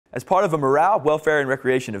As part of a morale, welfare, and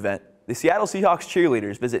recreation event, the Seattle Seahawks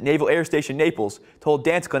cheerleaders visit Naval Air Station Naples to hold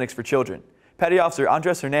dance clinics for children. Petty Officer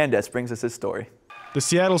Andres Hernandez brings us his story. The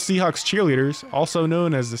Seattle Seahawks cheerleaders, also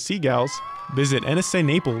known as the Seagals, visit NSA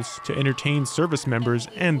Naples to entertain service members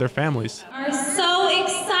and their families. Are so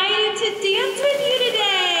excited to dance with you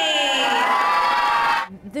today!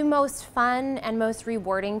 The most fun and most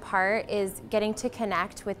rewarding part is getting to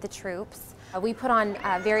connect with the troops. We put on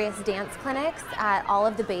various dance clinics at all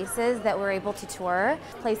of the bases that we're able to tour,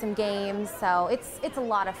 play some games, so it's a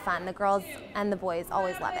lot of fun. The girls and the boys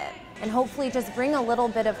always love it. And hopefully just bring a little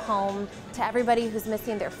bit of home to everybody who's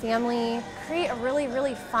missing their family, create a really,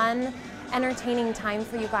 really fun, entertaining time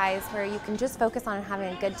for you guys where you can just focus on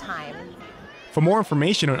having a good time. For more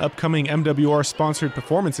information on upcoming MWR-sponsored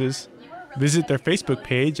performances, visit their Facebook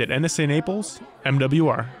page at NSA Naples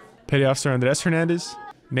MWR. Petty Officer Andres Hernandez,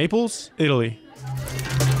 Naples, Italy.